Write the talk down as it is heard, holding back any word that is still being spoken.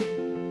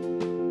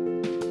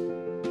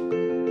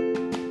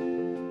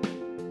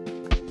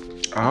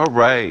All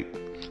right.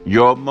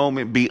 Your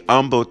moment be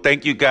humble.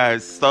 Thank you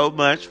guys so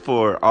much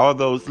for all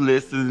those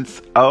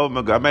listens. Oh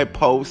my God. I may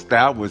post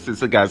that one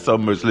since it got so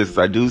much listens.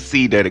 I do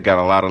see that it got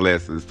a lot of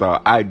lessons.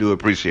 So I do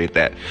appreciate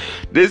that.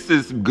 This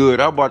is good.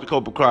 I watched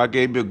Cobra Kai,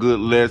 gave me a good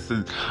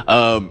lesson.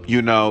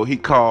 He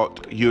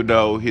caught,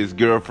 his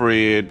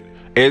girlfriend,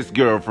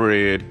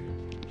 ex-girlfriend,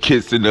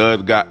 kissing the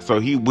other guy. So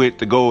he went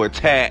to go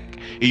attack.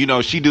 She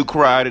do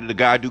karate, the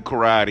guy do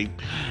karate.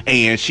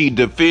 And she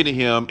defended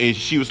him and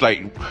she was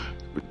like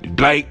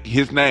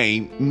his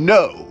name,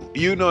 no.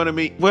 You know what I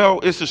mean? Well,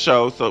 it's a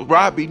show, so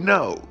Robbie,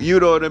 no. You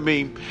know what I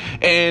mean?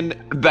 And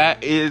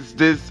that is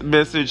this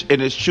message,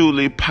 and it's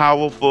truly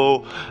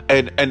powerful.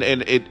 And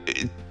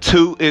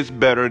two is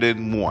better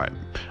than one.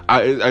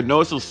 I know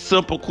it's a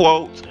simple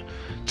quote.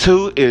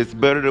 Two is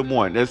better than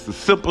one. That's the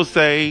simple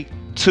saying.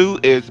 Two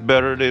is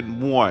better than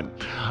one.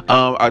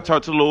 I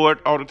talk to the Lord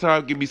all the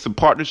time. Give me some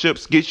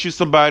partnerships. Get you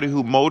somebody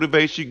who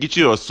motivates you. Get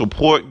you a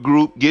support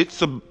group. Get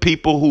some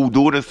people who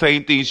doing the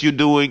same things you're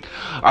doing.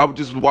 I was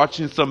just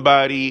watching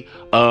somebody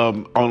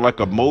on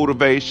like a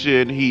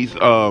motivation. He's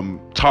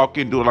doing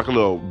like a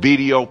little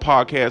video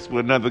podcast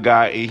with another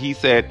guy, and he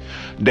said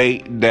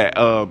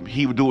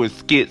he was doing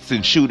skits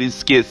and shooting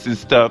skits and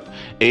stuff,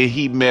 and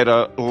he met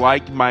a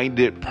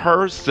like-minded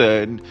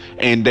person,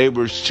 and they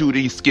were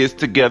shooting skits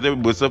together.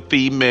 It was a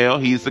female.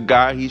 He's a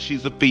guy.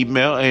 She's a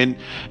female,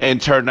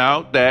 and turned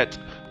out that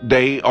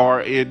they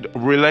are in a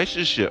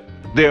relationship.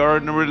 They are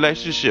in a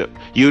relationship.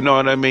 You know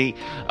what I mean?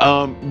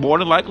 More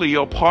than likely,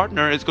 your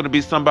partner is going to be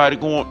somebody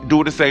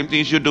doing the same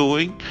things you're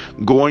doing,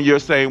 going your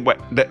same way.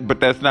 But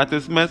that's not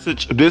this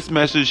message. This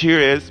message here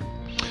is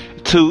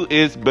two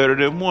is better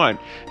than one.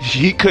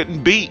 He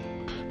couldn't beat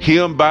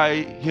him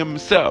by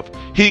himself.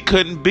 He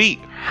couldn't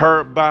beat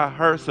her by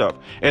herself.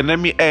 And let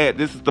me add,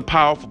 this is the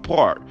powerful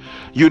part.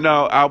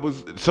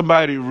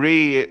 Somebody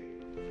read,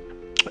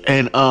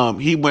 and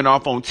he went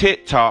off on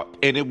TikTok,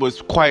 and it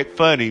was quite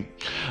funny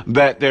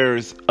that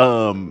there's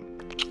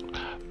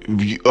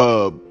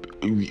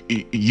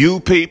you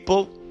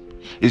people.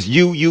 It's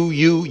you,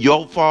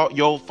 your fault,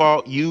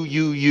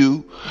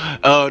 you.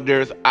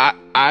 There's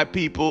I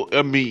people.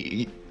 I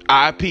mean,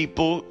 I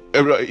people.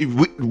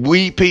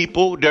 We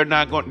people. They're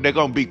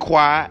gonna be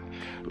quiet.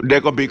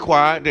 They're gonna be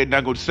quiet. They're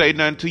not gonna say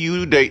nothing to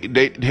you.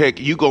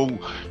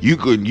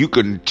 You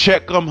can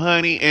check them,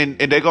 honey, and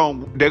they're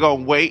gonna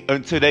wait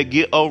until they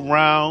get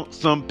around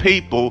some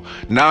people.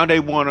 Now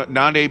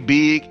they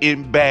big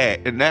and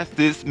bad, and that's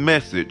this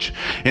message.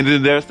 And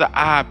then there's the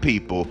I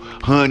people,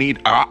 honey.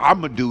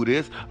 I'm gonna do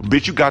this,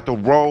 bitch. You got the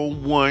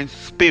wrong one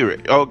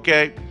spirit,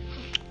 okay?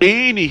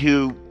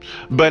 Anywho,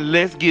 but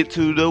let's get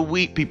to the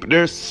we people.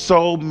 There's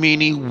so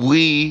many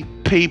we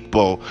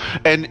people,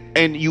 and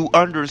you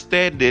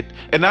understand it,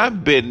 and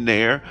I've been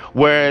there,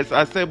 whereas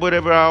I say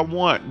whatever I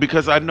want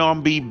because I know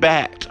I'm be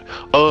backed.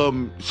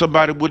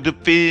 Somebody would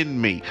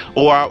defend me,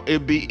 or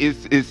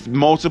it's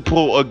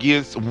multiple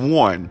against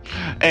one.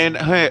 And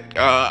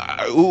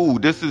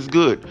this is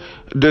good.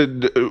 The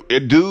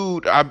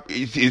dude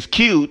is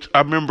cute. I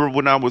remember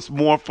when I was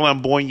more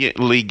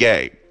flamboyantly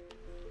gay,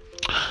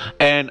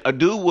 and a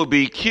dude would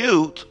be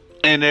cute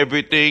and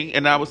everything,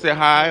 and I would say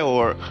hi,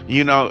 or I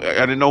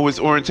didn't know what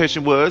his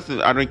orientation was,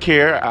 and I didn't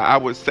care. I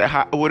would say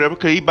hi or whatever,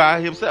 because he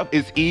by himself.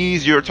 It's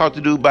easier to talk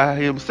to dude by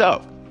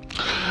himself.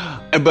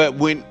 But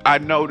when I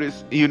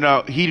noticed, he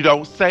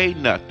don't say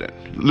nothing.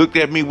 Looked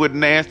at me with a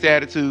nasty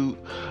attitude.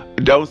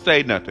 Don't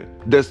say nothing.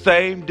 The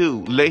same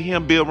dude, let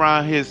him be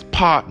around his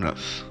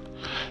partners.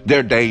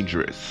 They're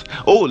dangerous.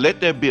 Oh,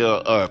 let there be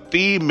a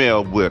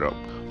female with him.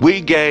 We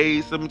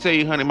gays, let me tell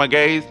you, honey, my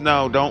gays,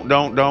 no,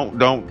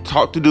 don't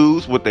talk to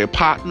dudes with their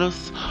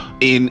partners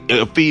and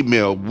a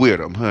female with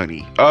them,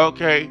 honey.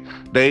 Okay,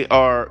 they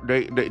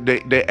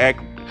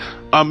act.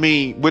 I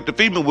mean, with the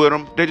female with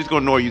them, they're just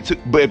gonna annoy you too.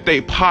 But if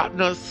they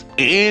partners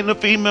and a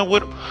female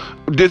with them,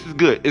 this is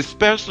good.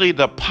 Especially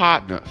the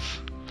partners,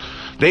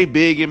 they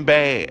big and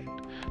bad.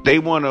 They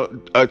want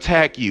to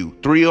attack you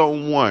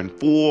 3-on-1,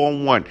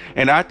 4-on-1.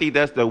 And I think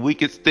that's the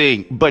weakest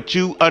thing. But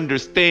you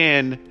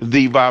understand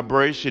the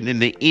vibration and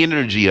the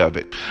energy of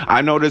it.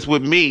 I know this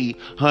with me,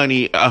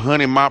 honey,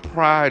 my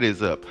pride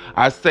is up.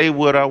 I say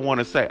what I want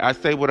to say. I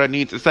say what I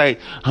need to say.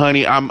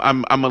 Honey, I'm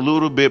a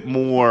little bit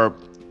more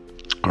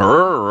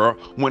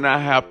when I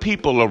have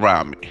people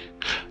around me.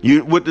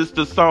 What does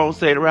the song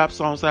say? The rap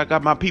song say, I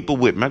got my people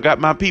with me. I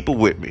got my people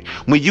with me.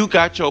 When you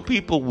got your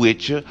people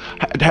with you,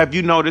 have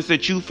you noticed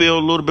that you feel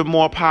a little bit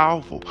more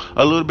powerful,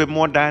 a little bit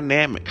more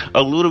dynamic,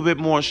 a little bit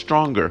more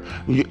stronger?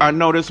 I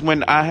noticed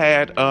when I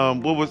had,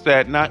 what was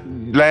that? Not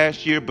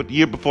last year, but the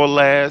year before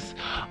last,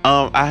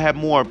 I had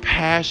more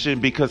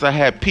passion because I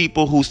had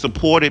people who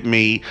supported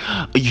me.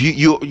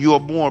 You're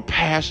more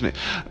passionate.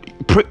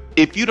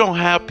 If you don't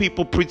have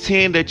people,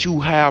 pretend that you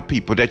have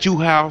people, that you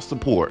have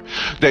support,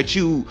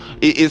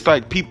 it's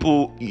like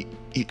people,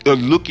 are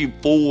looking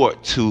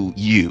forward to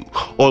you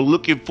or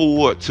looking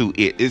forward to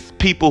it. It's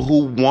people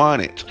who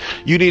want it.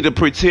 You need to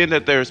pretend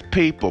that there's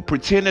people.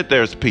 Pretend that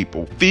there's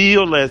people.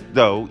 Feel as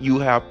though you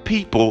have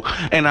people,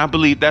 and I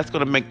believe that's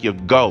going to make you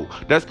go.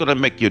 That's going to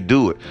make you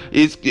do it.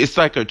 It's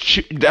like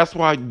that's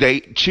why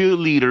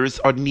cheerleaders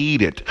are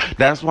needed.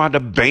 That's why the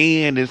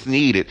band is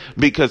needed,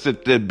 because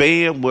if the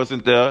band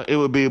wasn't there, it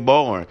would be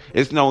boring.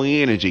 It's no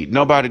energy.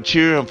 Nobody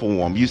cheering for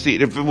them. You see,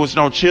 if it was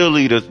no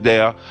cheerleaders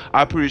there,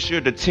 I'm pretty sure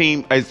the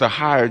team is a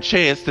higher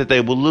chance that they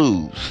will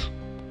lose,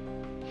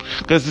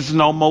 because there's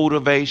no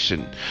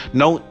motivation,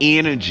 no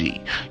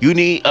energy. You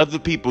need other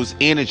people's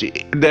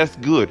energy. That's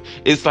good.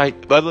 It's like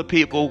other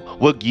people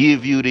will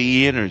give you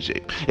the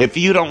energy. If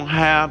you don't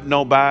have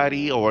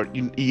nobody, or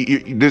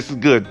this is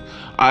good.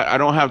 I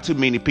don't have too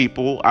many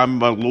people. I'm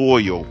a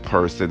loyal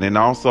person, and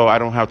also I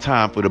don't have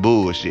time for the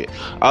bullshit.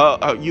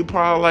 You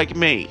probably like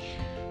me.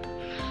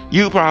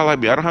 You probably like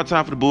me. I don't have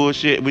time for the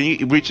bullshit. When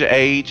you reach your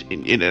age,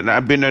 and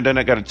I've been there, done.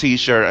 I got a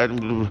T-shirt,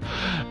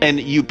 and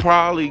you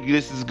probably,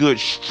 this is good,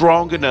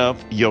 strong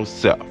enough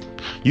yourself.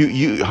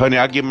 Honey,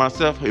 I give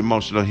myself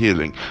emotional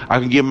healing. I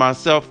can give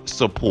myself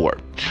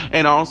support,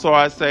 and also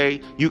I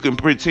say you can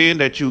pretend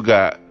that you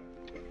got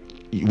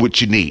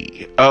what you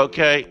need.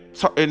 Okay,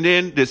 and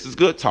then this is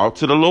good. Talk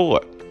to the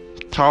Lord.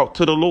 Talk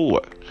to the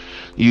Lord.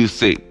 You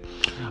see,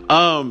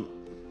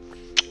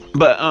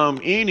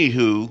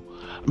 anywho.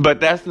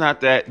 But that's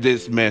not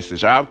this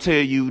message. I'll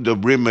tell you the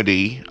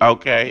remedy,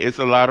 okay? It's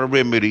a lot of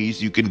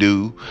remedies you can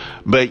do,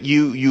 but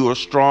you are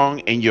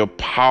strong and you're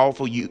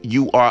powerful.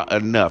 You are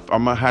enough.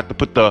 I'm gonna have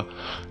to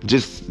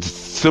just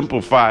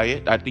simplify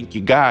it. I think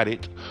you got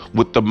it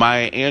with the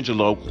Maya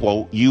Angelou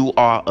quote. You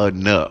are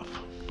enough.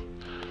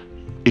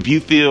 If you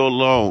feel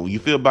alone, you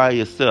feel by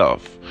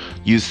yourself,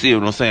 you see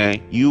what I'm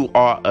saying? You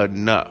are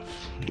enough.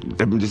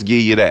 Let me just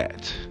give you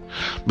that.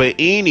 But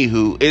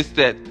anywho, it's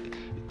that,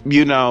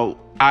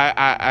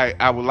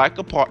 I would like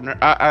a partner.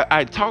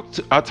 I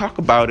talk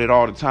about it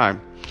all the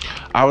time.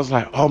 I was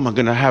like, oh my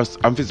goodness,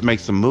 I'm just make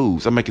some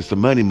moves. I'm making some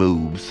money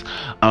moves.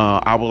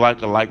 I would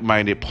like a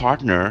like-minded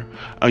partner.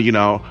 I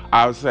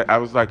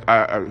was like,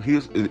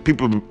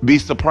 people be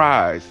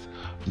surprised.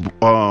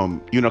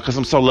 Because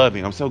I'm so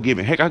loving, I'm so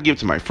giving. Heck, I give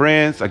to my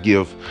friends, I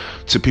give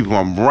to people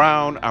I'm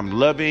around. I'm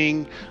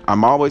loving,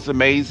 I'm always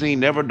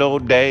amazing, never dull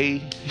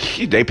day.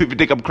 People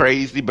think I'm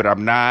crazy, but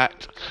I'm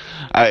not.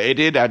 I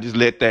just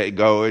let that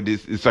go.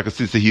 It's like a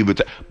sense of humor,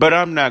 but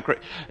I'm not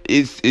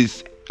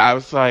crazy. I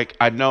was like,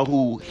 I know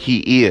who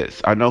he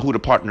is. I know who the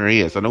partner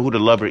is. I know who the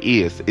lover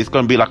is. It's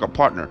going to be like a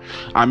partner.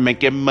 I'm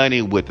making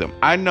money with him.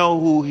 I know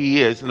who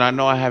he is, and I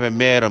know I haven't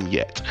met him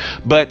yet.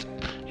 But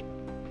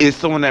it's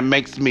someone that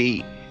makes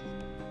me,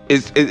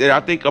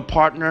 I think a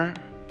partner,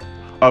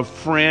 a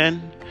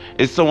friend,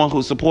 is someone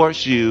who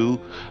supports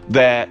you,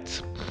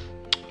 that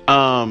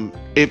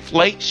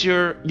inflates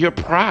your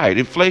pride,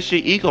 inflates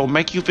your ego,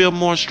 make you feel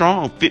more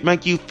strong,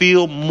 make you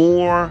feel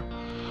more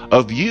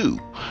of you,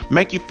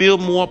 make you feel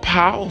more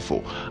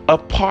powerful. A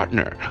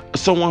partner,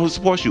 someone who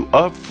supports you,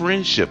 a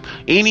friendship,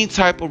 any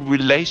type of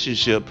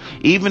relationship,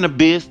 even a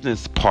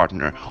business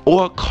partner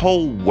or a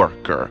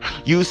co-worker,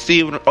 you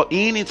see, or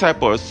any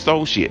type of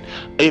associate,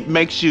 it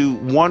makes you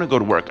want to go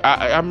to work.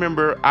 I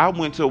remember I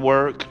went to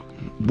work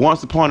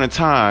once upon a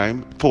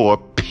time for a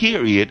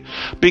period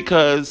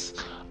because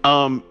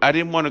I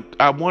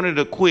wanted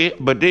to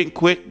quit, but didn't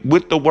quit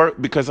with the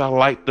work because I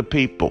liked the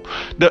people.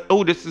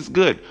 This is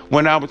good.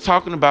 When I was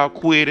talking about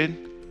quitting,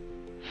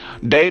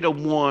 they the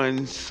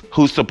ones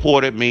who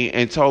supported me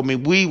and told me,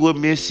 we will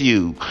miss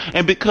you.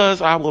 And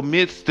because I will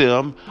miss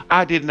them,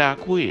 I did not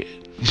quit.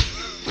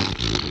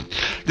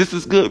 This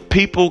is good.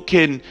 People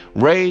can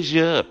raise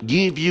you up,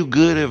 give you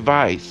good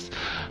advice.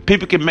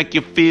 People can make you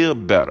feel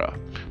better.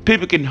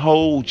 People can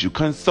hold you,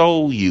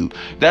 console you.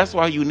 That's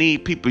why you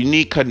need people. You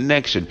need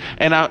connection.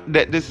 And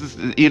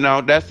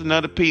that's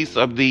another piece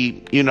of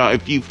the,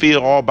 if you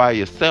feel all by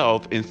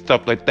yourself and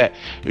stuff like that,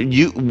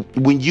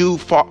 when you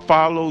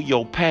follow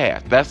your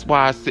path. That's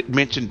why I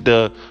mentioned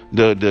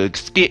the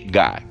skit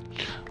guy.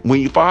 When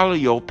you follow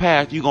your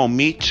path, you're gonna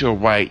meet your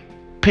right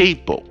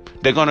people.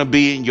 They're gonna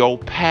be in your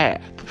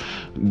path.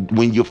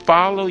 When you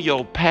follow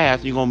your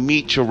path, you're going to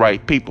meet your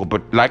right people.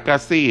 But like I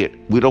said,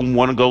 we don't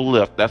want to go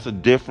left. That's a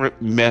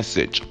different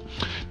message.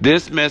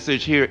 This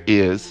message here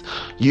is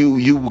you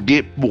will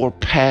get more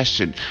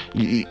passion.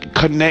 You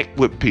connect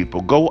with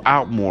people. Go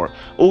out more.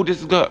 Oh, this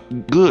is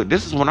good.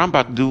 This is what I'm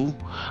about to do.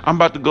 I'm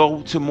about to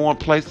go to more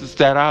places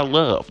that I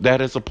love.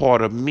 That is a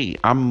part of me.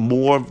 I'm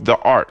more of the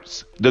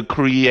arts, the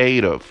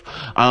creative.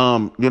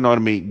 You know what I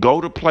mean? Go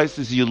to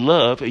places you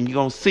love and you're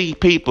going to see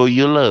people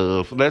you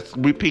love. Let's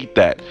repeat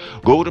that.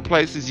 Go to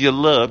places you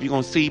love. You're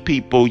going to see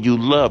people you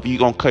love. You're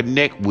going to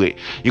connect with.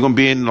 You're going to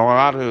be in a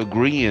lot of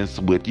agreements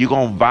with. You're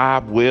going to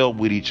vibe well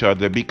with each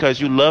other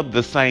because you love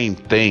the same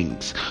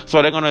things.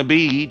 So they're going to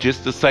be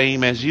just the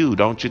same as you,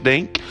 don't you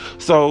think?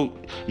 So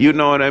You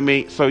know what I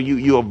mean? So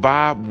you'll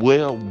vibe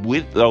well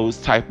with those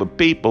type of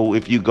people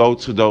if you go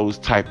to those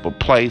type of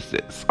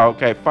places.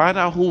 Okay, find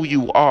out who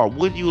you are.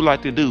 What do you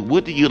like to do?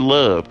 What do you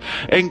love?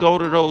 And go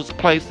to those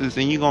places,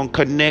 and you're gonna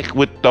connect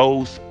with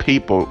those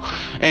people,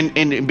 and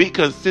be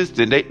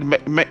consistent.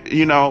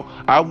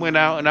 I went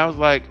out and I was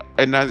like,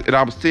 and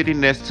I was sitting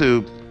next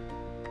to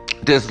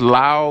this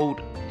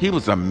loud. He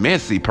was a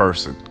messy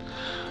person.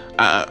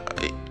 Uh,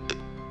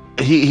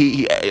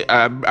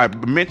 I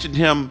mentioned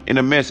him in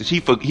a message. He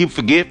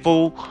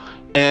forgetful,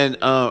 and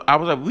I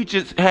was like, we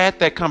just had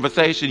that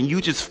conversation.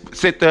 You just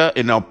sit there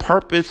and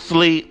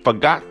purposely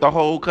forgot the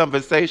whole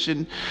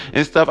conversation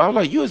and stuff. I was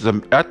like,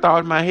 I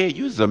thought in my head,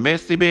 you was a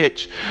messy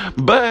bitch,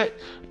 but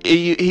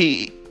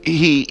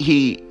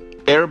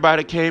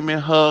everybody came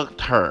and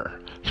hugged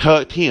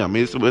him.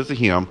 It was a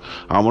him.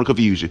 I don't want to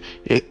confuse you.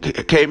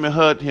 It came and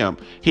hugged him.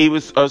 He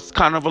was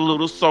kind of a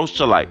little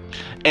socialite.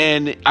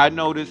 And I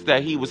noticed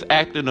that he was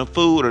acting a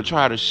fool or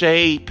try to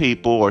shade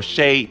people or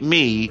shade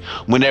me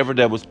whenever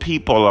there was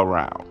people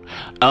around.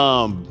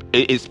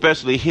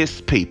 Especially his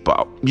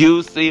people.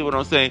 You see what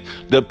I'm saying?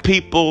 The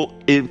people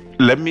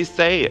let me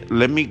say it.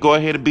 Let me go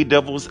ahead and be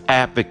devil's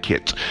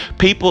advocate.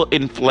 People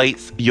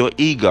inflates your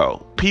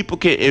ego. People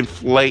can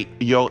inflate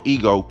your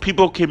ego.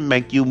 People can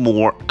make you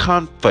more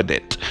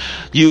confident.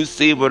 You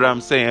see what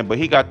I'm saying? But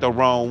he got the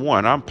wrong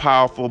one. I'm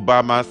powerful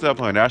by myself,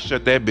 honey. I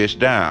shut that bitch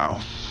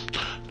down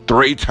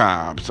 3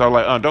 times. So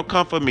like, don't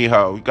come for me,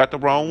 ho. You got the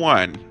wrong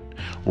one.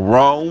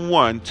 Wrong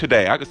one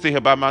today. I can sit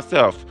here by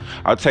myself.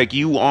 I'll take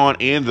you on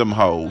in them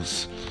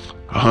hoes.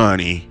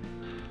 Honey,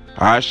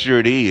 I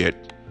sure did.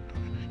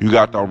 You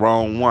got the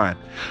wrong one.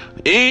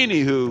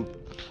 Anywho,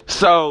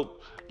 so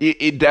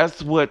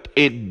that's what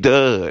it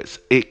does.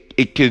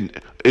 It can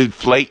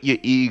inflate your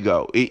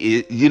ego.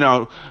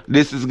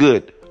 This is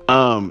good.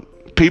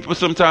 People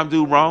sometimes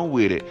do wrong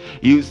with it.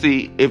 You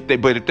see, if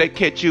they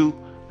catch you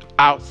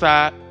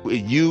outside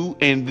with you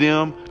and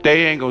them,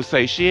 they ain't gonna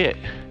say shit.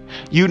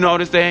 You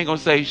notice they ain't gonna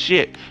say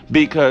shit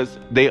because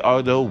they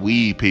are the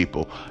we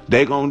people.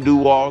 They gonna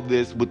do all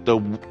this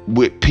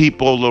with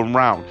people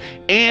around.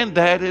 And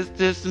that is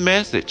this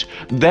message.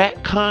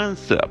 That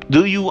concept.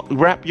 Do you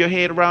wrap your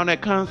head around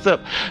that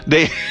concept?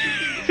 That's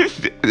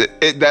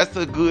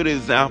a good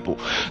example.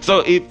 So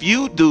if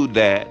you do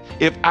that,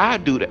 if I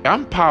do that,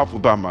 I'm powerful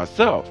by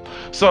myself.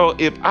 So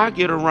if I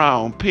get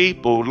around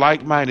people,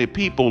 like-minded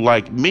people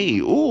like me,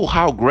 ooh,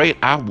 how great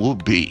I will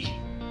be.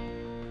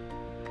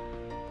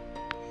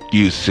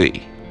 You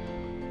see,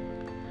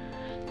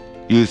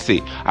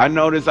 I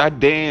notice I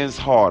dance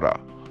harder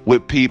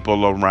with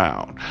people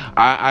around.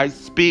 I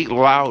speak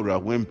louder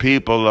when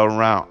people are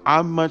around.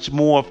 I'm much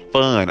more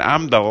fun.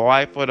 I'm the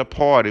life of the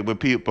party when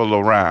people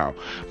are around.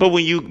 But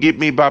when you get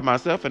me by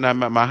myself and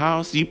I'm at my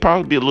house, you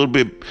probably be a little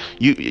bit,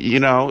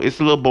 it's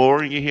a little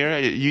boring in here.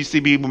 You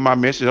see me with my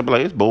message, I'm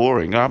like, it's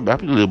boring. I'm a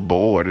little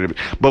bored.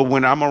 But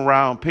when I'm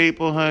around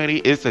people, honey,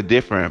 it's a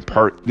different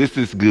This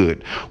is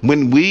good.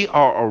 When we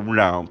are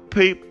around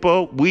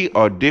people, we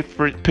are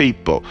different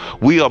people.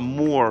 We are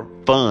more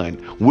fun.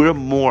 We're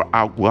more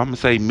out. Well, I'm gonna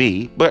say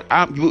me, but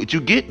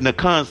you getting the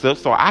concept,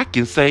 so I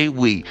can say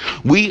we.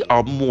 We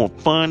are more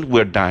fun.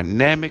 We're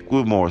dynamic.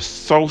 We're more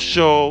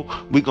social.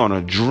 We're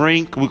gonna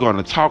drink. We're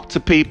gonna talk to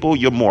people.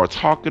 You're more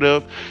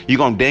talkative. You're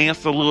gonna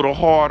dance a little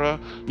harder.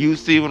 You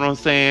see what I'm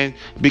saying?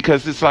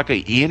 Because it's like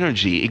an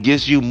energy. It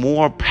gives you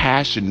more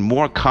passion,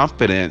 more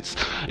confidence,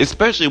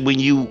 especially when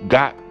you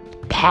got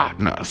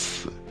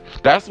partners.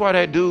 That's why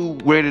that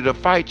dude ready to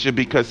fight you,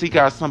 because he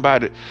got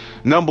somebody.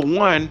 Number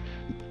one,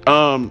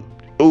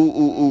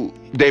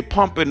 they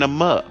pumping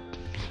them up.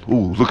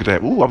 Ooh, look at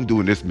that. Ooh, I'm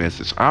doing this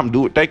message.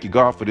 Thank you,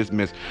 God, for this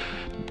message.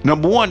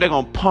 Number one, they're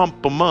gonna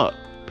pump them up.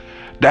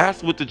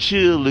 That's what the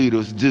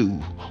cheerleaders do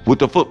with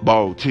the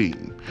football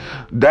team.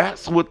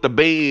 That's what the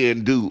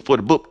band do for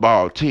the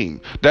football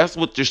team. That's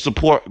what your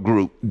support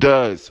group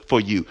does for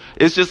you.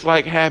 It's just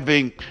like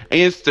having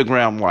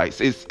Instagram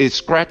likes. It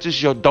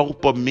scratches your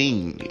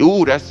dopamine.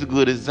 Ooh, that's a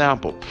good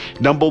example.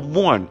 Number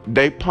one,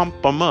 they pump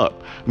them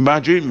up. My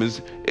dream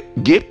is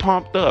get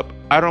pumped up.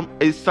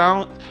 It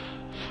sounds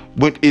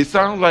like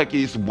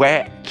it's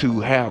whack to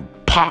have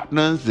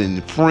partners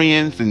and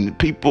friends and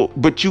people,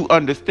 but you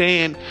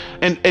understand,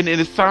 and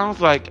it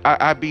sounds like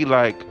I be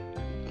like,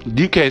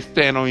 you can't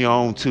stand on your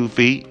own 2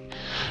 feet.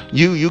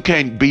 You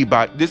can't be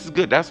by. This is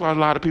good. That's why a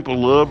lot of people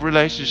love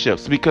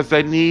relationships, because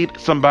they need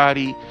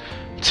somebody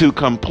to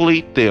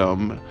complete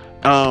them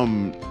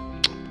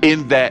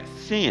in that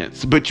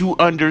sense. But you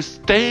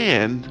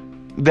understand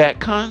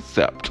that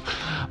concept.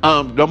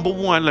 Number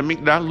one, let me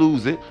not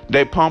lose it.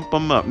 They pump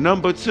them up.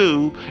 Number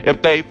two,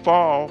 if they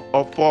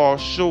fall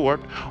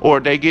short,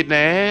 or they get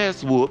their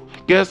ass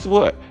whooped, guess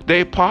what?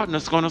 Their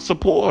partner's gonna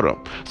support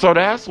them. So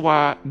that's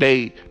why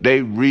they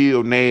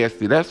real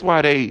nasty. That's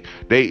why they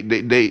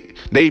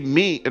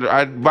mean.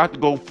 I'm about to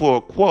go for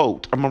a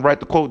quote. I'm gonna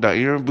write the quote down.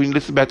 You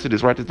listen back to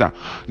this. Write this down.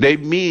 They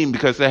mean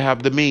because they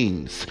have the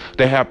means.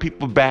 They have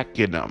people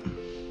backing them.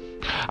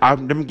 Let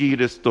me give you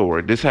this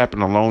story. This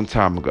happened a long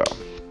time ago.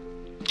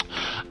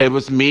 It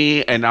was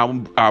me, and I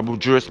was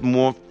dressed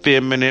more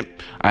feminine.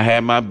 I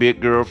had my big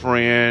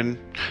girlfriend,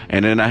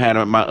 and then I had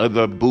my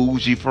other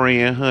bougie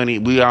friend, honey.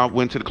 We all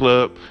went to the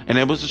club, and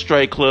it was a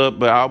straight club,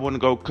 but I want to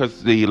go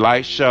because the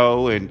light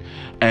show and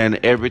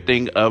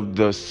everything of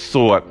the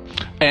sort.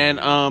 And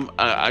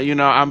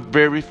I'm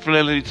very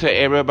friendly to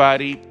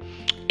everybody.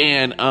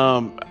 And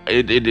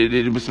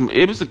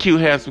it was a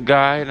cute, handsome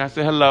guy, and I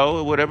said hello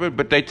or whatever,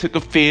 but they took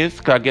offense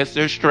 'cause I guess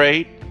they're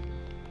straight.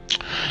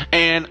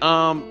 And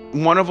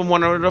one of them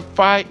wanted to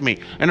fight me,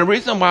 and the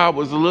reason why I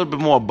was a little bit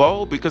more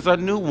bold because I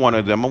knew one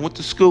of them. I went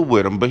to school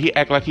with him, but he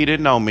acted like he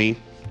didn't know me.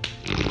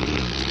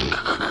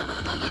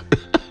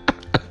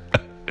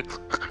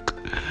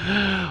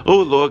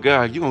 Oh Lord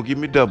God, you gonna give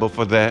me double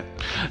for that.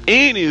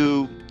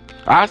 Anywho,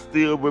 I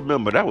still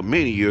remember that was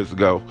many years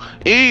ago.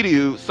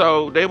 Anywho,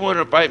 so they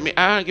wanted to fight me.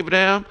 I didn't give a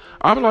damn.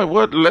 I'm like,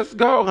 what? Let's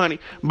go, honey.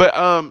 But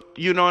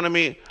you know what I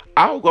mean?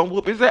 I was gonna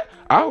whoop his ass.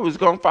 I was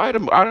gonna fight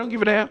him. I don't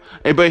give a damn.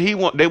 But they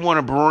want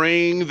to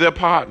bring their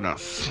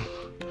partners.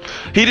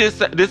 He didn't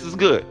say, this is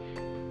good.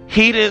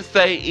 He didn't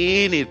say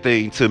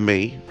anything to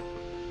me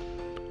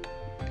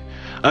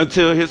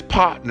until his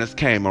partners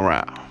came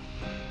around.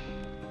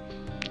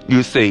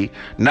 You see,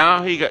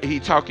 now he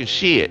talking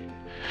shit.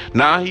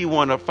 Now he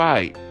want to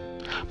fight.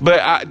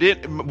 But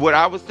what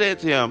I was saying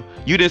to him,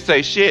 you didn't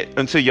say shit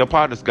until your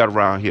partners got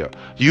around here.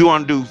 You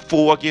want to do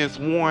 4 against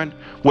 1?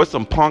 What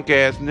some punk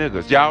ass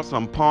niggas? Y'all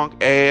some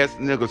punk ass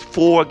niggas.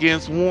 4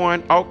 against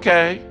 1?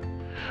 Okay.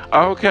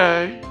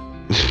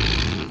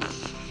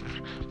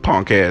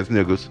 Punk ass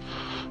niggas.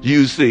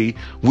 You see,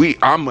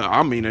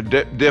 I'm in a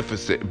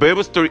deficit. But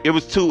it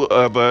was 2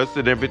 of us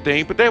and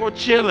everything, but they were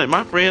chilling.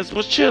 My friends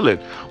was chilling.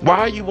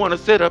 Why you want to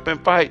sit up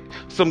and fight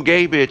some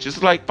gay bitch?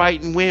 It's like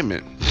fighting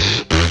women.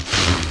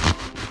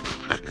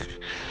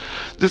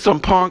 Just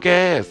some punk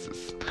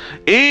asses.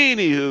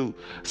 Anywho,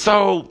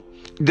 so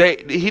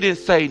he didn't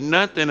say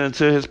nothing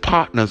until his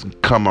partners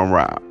come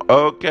around.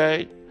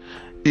 Okay?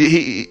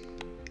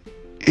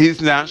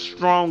 He's not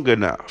strong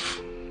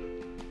enough.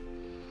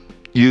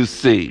 You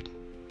see,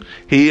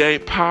 he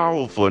ain't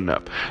powerful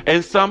enough.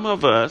 And some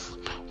of us,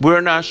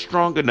 we're not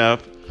strong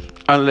enough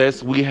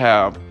unless we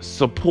have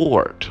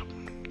support.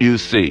 You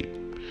see,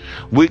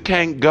 we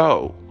can't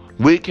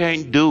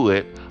do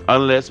it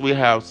unless we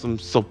have some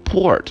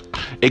support.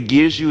 It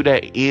gives you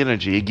that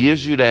energy. It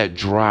gives you that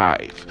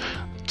drive.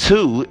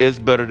 2 is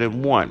better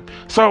than 1.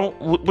 So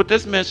what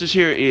this message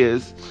here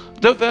is,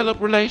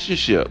 develop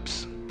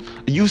relationships.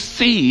 You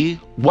see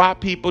why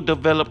people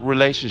develop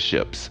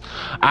relationships.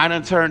 I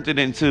done turned it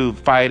into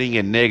fighting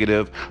and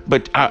negative,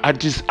 but I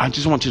just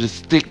want you to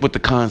stick with the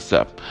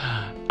concept.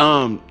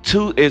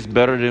 2 is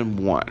better than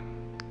 1.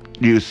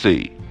 You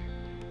see,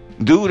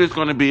 dude is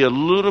going to be a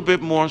little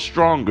bit more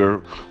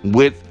stronger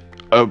with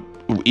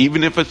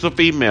even if it's a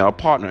female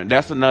partner.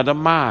 That's another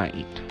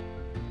mind.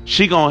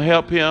 She gonna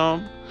help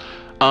him.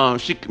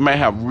 She may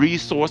have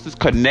resources,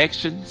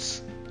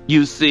 connections.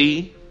 You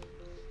see,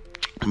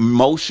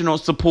 emotional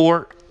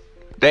support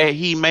that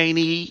he may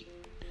need.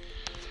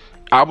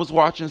 I was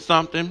watching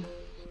something.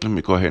 Let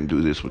me go ahead and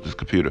do this with this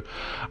computer.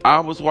 I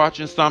was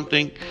watching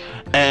something,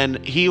 and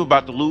he was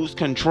about to lose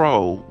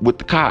control with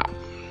the cop.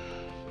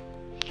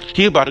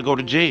 He about to go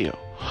to jail,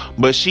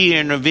 but she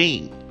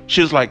intervened.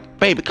 She was like,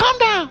 "Baby, calm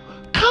down.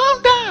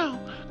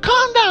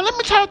 Let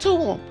me talk to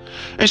him."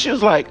 And she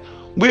was like,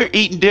 "We're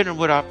eating dinner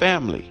with our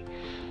family.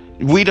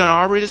 We done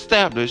already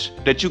established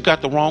that you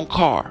got the wrong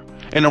car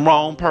and the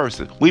wrong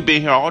person. We've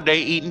been here all day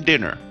eating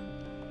dinner."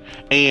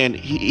 And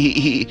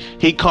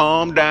he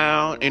calmed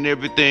down and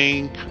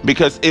everything,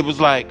 because it was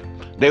like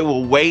they were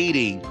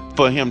waiting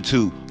for him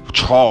to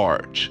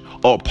charge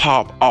or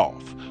pop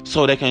off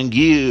so they can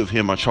give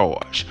him a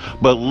charge.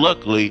 But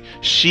luckily,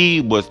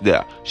 she was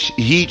there.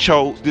 He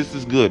chose. This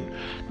is good.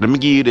 Let me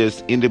give you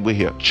this. End it with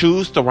here.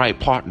 Choose the right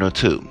partner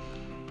too.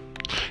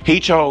 He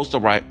chose the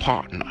right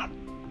partner.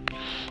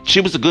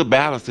 She was a good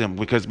balance to him,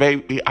 because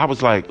baby, I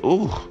was like,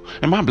 ooh,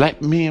 and my black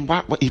men,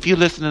 if you're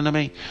listening to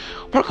me,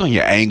 work on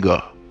your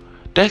anger.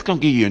 That's gonna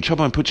get you in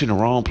trouble and put you in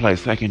the wrong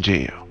place, like in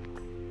jail.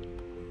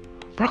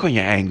 Work on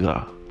your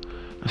anger.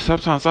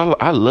 Sometimes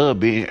I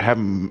love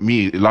having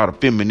me a lot of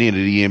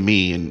femininity in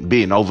me and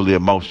being overly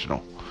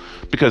emotional,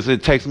 because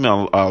it takes me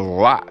a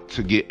lot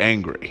to get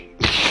angry.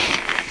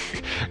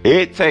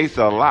 It takes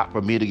a lot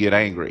for me to get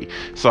angry.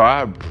 So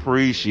I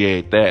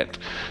appreciate that.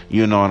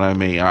 You know what I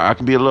mean? I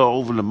can be a little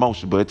overly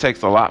emotional, but it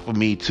takes a lot for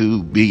me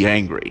to be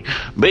angry.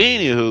 But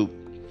anywho,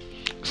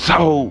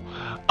 so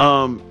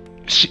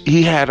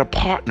he had a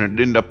partner.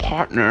 Then the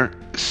partner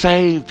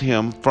saved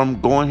him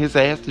from going his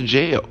ass to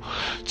jail.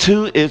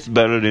 2 is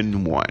better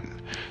than 1.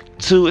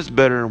 2 is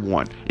better than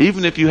 1.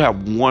 Even if you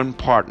have one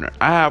partner.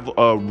 I have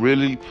a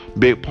really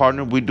big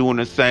partner. We're doing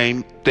the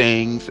same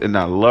things, and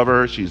I love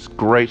her. She's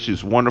great.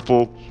 She's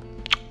wonderful.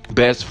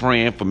 Best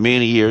friend for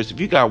many years.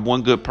 If you got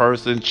one good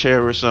person,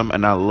 cherish them,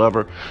 and I love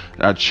her.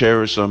 I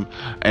cherish them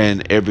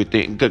and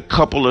everything. A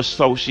couple of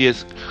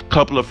associates,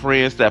 couple of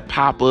friends that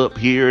pop up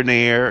here and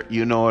there.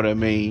 You know what I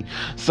mean?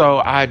 So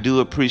I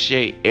do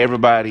appreciate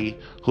everybody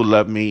who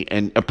love me,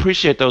 and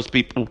appreciate those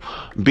people.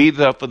 Be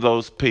there for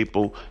those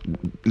people.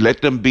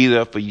 Let them be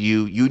there for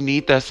you. You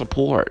need that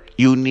support.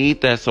 You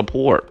need that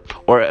support.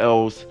 Or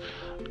else,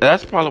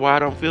 that's probably why I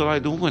don't feel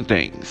like doing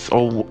things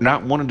or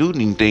not want to do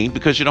anything,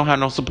 because you don't have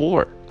no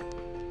support.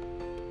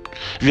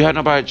 If you have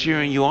nobody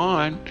cheering you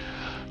on,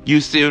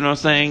 you see what I'm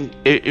saying?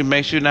 It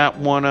makes you not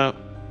want to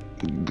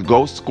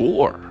go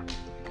score.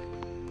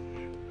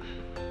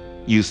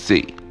 You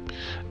see,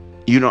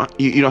 you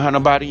don't have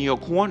nobody in your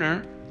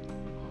corner.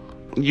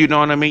 You know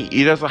what I mean?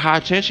 There's a high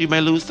chance you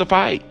may lose the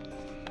fight.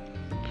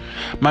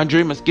 My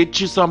dream is get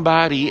you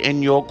somebody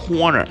in your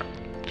corner.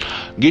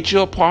 Get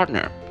you a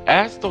partner.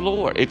 Ask the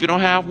Lord. If you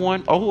don't have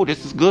one, oh,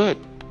 this is good.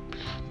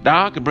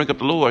 Now I can bring up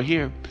the Lord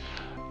here.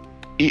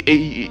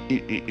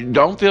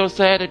 Don't feel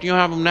sad that you don't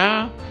have him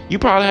now. You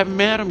probably haven't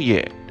met him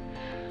yet.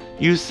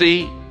 You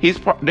see,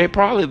 they're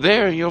probably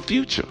there in your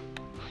future.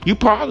 You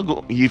probably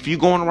go, if you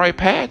go on the right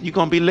path, you're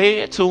gonna be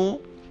led to him.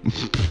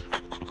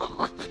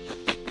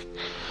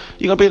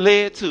 You're gonna be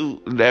led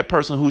to that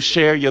person who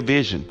share your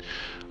vision,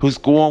 who's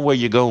going where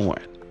you're going.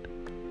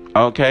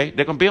 Okay,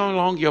 they're gonna be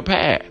along your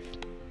path.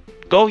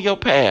 Go your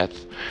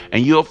path,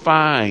 and you'll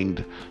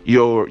find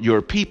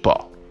your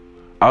people.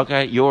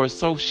 Okay, your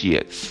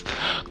associates.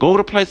 Go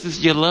to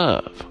places you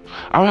love.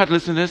 I don't have to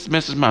listen to this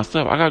message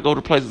myself. I gotta go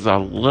to places I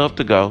love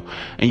to go,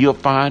 and you'll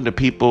find the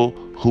people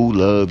who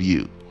love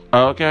you.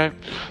 Okay,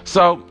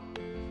 so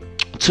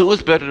 2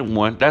 is better than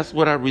 1. That's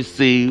what I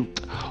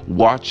received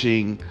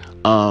watching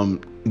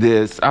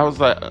this. I was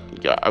like,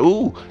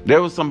 ooh,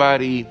 there was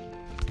somebody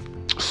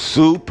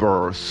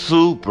super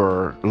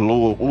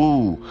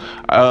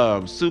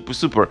low,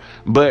 super,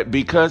 but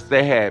because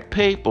they had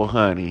people,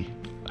 honey,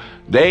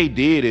 they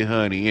did it,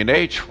 honey, and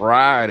they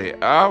tried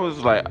it. I was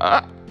like,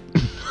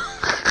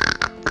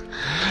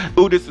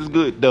 ooh, this is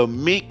good. The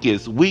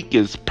meekest,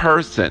 weakest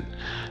person,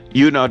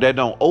 that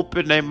don't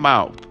open their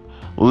mouth.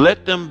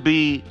 Let them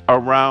be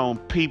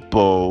around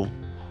people,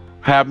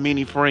 have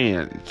many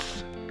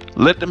friends.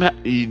 Let them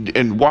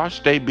and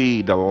watch they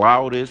be the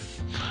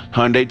loudest.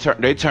 Honey,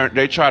 they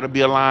try to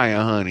be a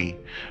lion, honey.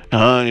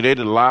 Honey, they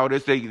the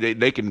loudest.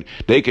 They can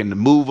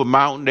move a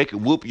mountain. They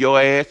can whoop your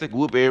ass. They can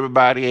whoop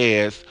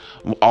everybody's ass,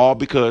 all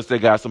because they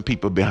got some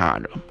people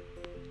behind them.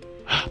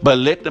 But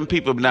let them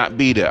people not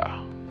be there,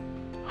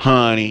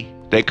 honey.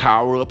 They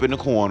cower up in the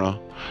corner.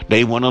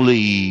 They want to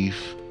leave.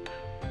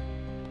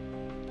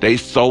 They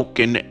soak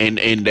and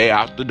they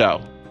out the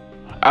door.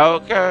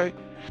 Okay,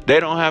 they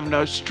don't have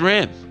no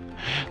strength.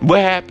 What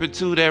happened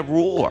to that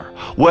roar?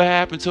 What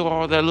happened to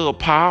all that little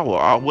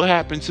power? What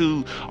happened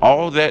to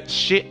all that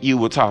shit you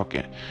were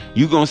talking?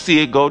 You gonna see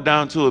it go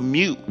down to a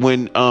mute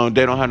when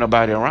they don't have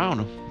nobody around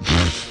them.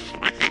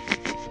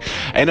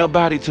 Ain't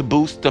nobody to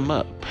boost them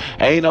up.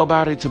 Ain't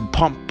nobody to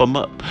pump them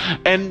up.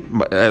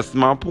 And that's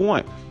my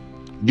point.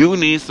 You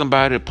need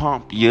somebody to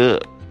pump you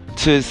up,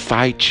 to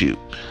excite you.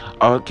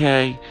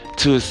 Okay?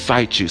 To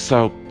excite you.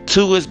 So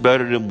 2 is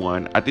better than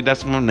 1. I think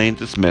that's what I'm name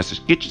this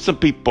message. Get you some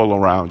people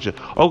around you,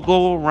 or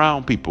go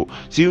around people.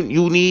 So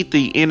you need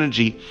the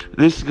energy.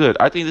 This is good.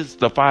 I think this is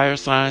the fire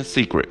sign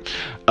secret.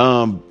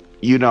 I'm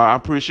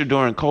pretty sure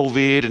during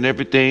COVID and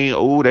everything,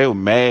 oh, they were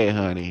mad,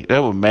 honey. They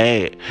were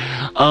mad.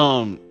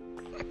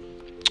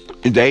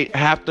 They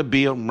have to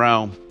be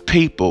around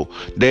people.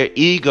 Their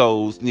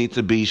egos need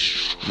to be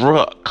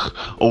struck,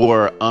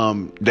 or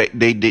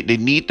they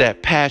need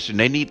that passion.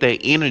 They need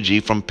that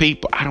energy from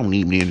people. I don't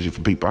need any energy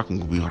from people. I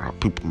can be around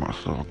people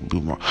myself. I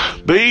can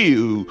be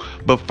you.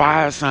 But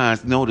fire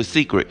signs know the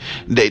secret.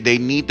 They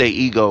need their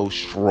ego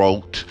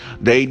stroked.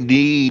 They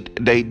need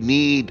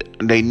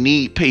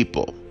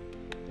people.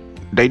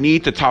 They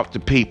need to talk to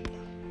people.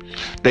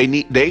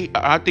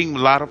 I think a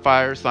lot of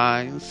fire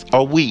signs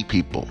are weak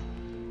people.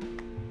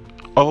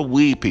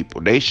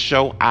 They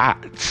show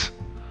out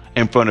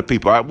in front of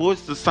people.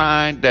 What's the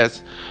sign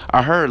that's?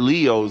 I heard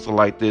Leos are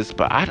like this,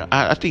 but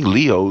I think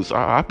Leos.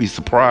 I'd be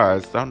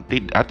surprised. I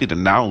think the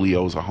now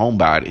Leos are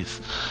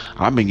homebodies.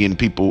 I've been getting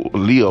people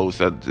Leos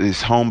that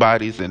is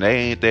homebodies, and they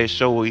ain't that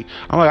showy.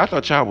 I'm like, I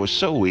thought y'all was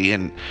showy,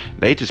 and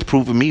they just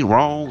proving me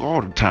wrong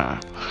all the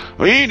time.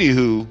 But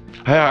anywho,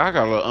 I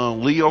got a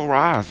Leo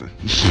rising.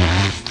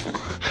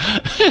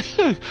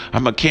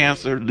 I'm a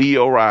Cancer,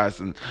 Leo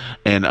rising,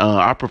 and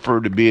I prefer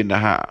to be in the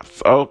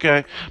house.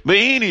 Okay, but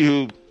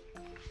anywho,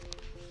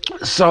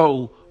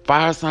 so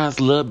fire signs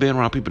love being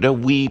around people. They're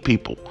weed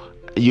people.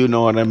 You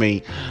know what I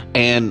mean?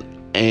 And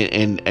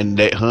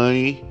that,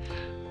 honey,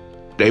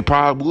 they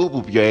probably will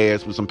whoop your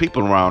ass with some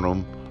people around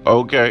them.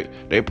 Okay,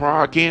 they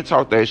probably can't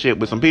talk that shit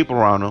with some people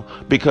around them,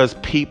 because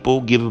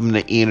people give them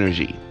the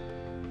energy.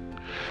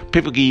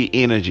 People give you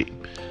energy.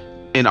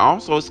 And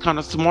also, it's kind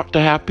of smart to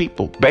have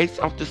people. Based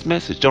off this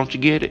message, don't you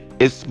get it?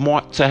 It's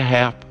smart to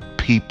have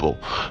people,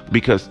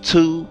 because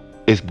 2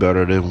 is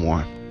better than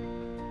 1.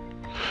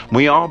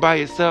 When you're all by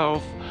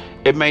yourself,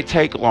 it may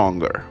take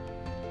longer.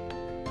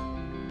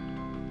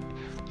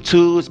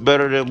 2 is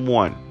better than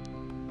 1,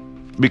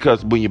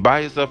 because when you're by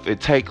yourself, it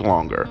takes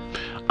longer.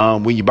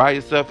 When you're by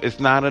yourself, it's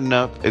not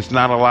enough. It's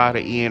not a lot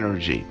of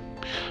energy.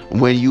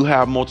 When you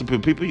have multiple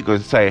people, you can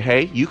say,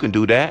 hey, you can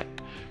do that.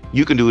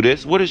 You can do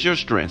this. What is your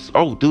strengths?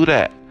 Oh, do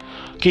that.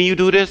 Can you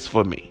do this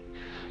for me?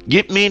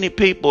 Get many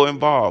people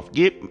involved.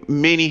 Get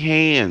many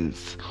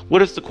hands.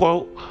 What is the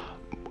quote?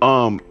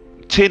 10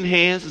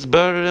 hands is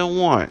better than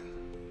one.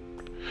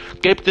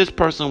 Get this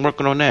person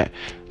working on that.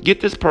 Get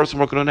this person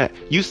working on that.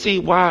 You see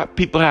why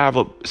people have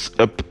a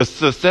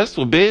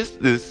successful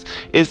business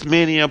is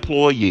many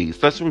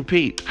employees. Let's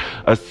repeat.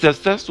 A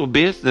successful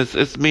business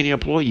is many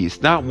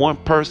employees. Not one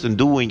person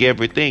doing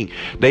everything.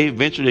 They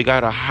eventually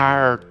got to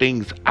hire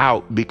things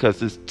out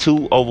because it's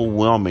too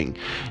overwhelming.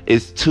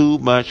 It's too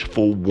much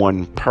for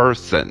one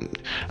person.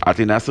 I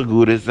think that's a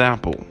good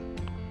example.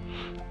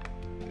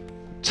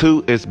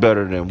 2 is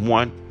better than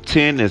 1.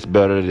 10 is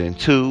better than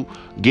 2.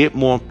 Get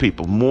more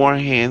people, more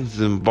hands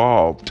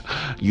involved.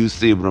 You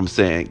see what I'm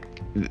saying?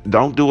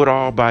 Don't do it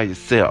all by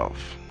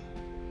yourself.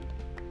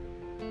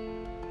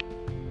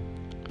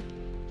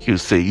 You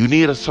see, you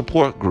need a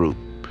support group.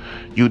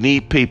 You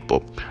need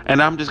people.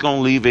 And I'm just going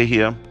to leave it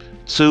here.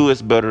 2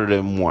 is better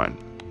than 1.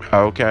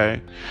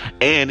 Okay?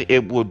 And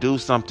it will do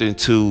something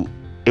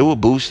it will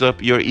boost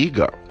up your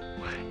ego.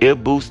 It'll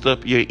boost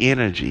up your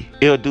energy.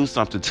 It'll do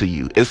something to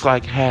you. It's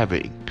like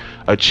having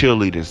a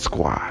cheerleading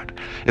squad.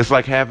 It's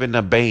like having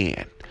a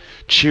band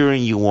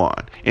cheering you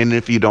on. And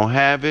if you don't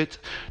have it,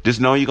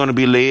 just know you're going to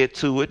be led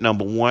to it.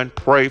 Number 1,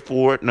 pray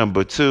for it.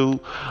 Number 2,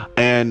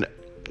 and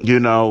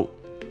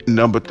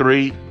number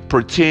 3,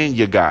 pretend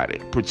you got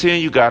it.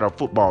 Pretend you got a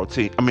football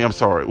team. I'm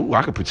sorry. Ooh,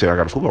 I can pretend I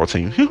got a football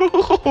team.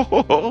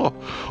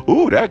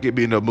 Ooh, that'll get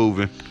me in the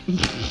moving.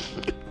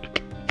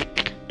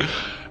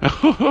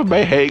 I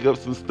may hang up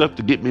some stuff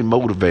to get me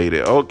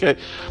motivated. Okay,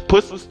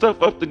 put some stuff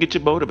up to get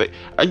you motivated.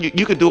 And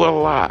you can do a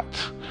lot.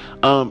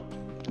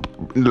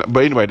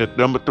 But anyway, the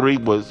number 3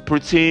 was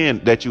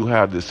pretend that you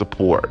have the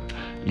support.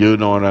 You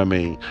know what I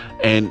mean?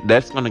 And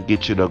that's gonna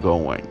get you to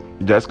going.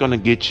 That's gonna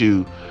get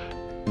you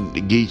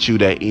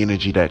that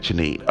energy that you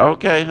need.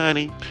 Okay,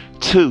 honey.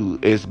 2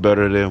 is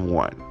better than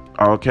 1.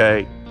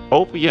 Okay.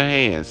 Open your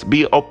hands.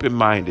 Be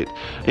open-minded.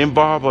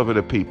 Involve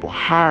other people.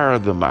 Hire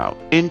them out.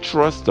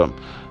 Entrust them.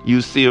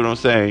 You see what I'm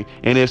saying?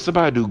 And if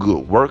somebody do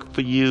good work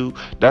for you,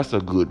 that's a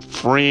good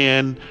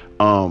friend.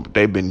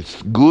 They've been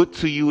good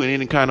to you in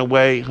any kind of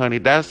way, honey.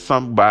 That's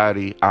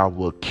somebody I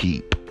will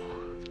keep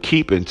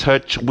in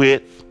touch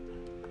with.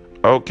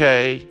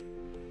 Okay?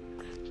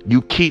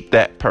 You keep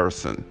that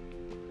person.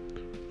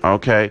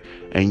 Okay?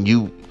 And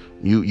you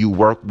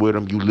work with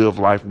them, you live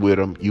life with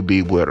them, you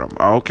be with them.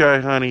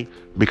 Okay, honey?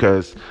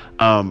 Because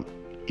I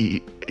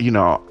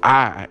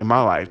in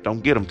my life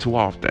don't get them too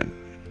often.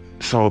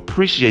 So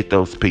appreciate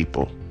those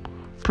people.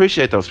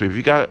 Appreciate those people. If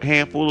you got a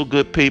handful of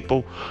good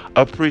people,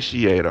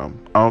 appreciate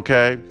them.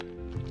 Okay?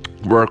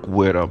 Work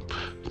with them.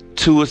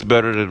 2 is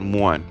better than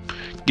 1.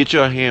 Get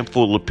you a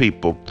handful of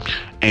people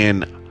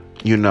and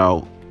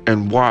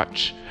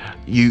watch.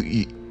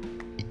 You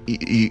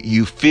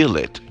feel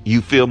it. You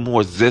feel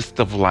more zest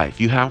of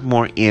life. You have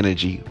more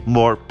energy,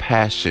 more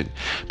passion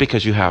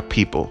because you have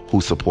people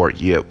who support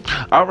you.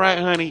 All right,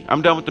 honey.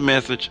 I'm done with the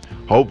message.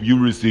 Hope you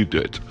received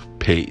it.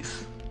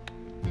 Peace.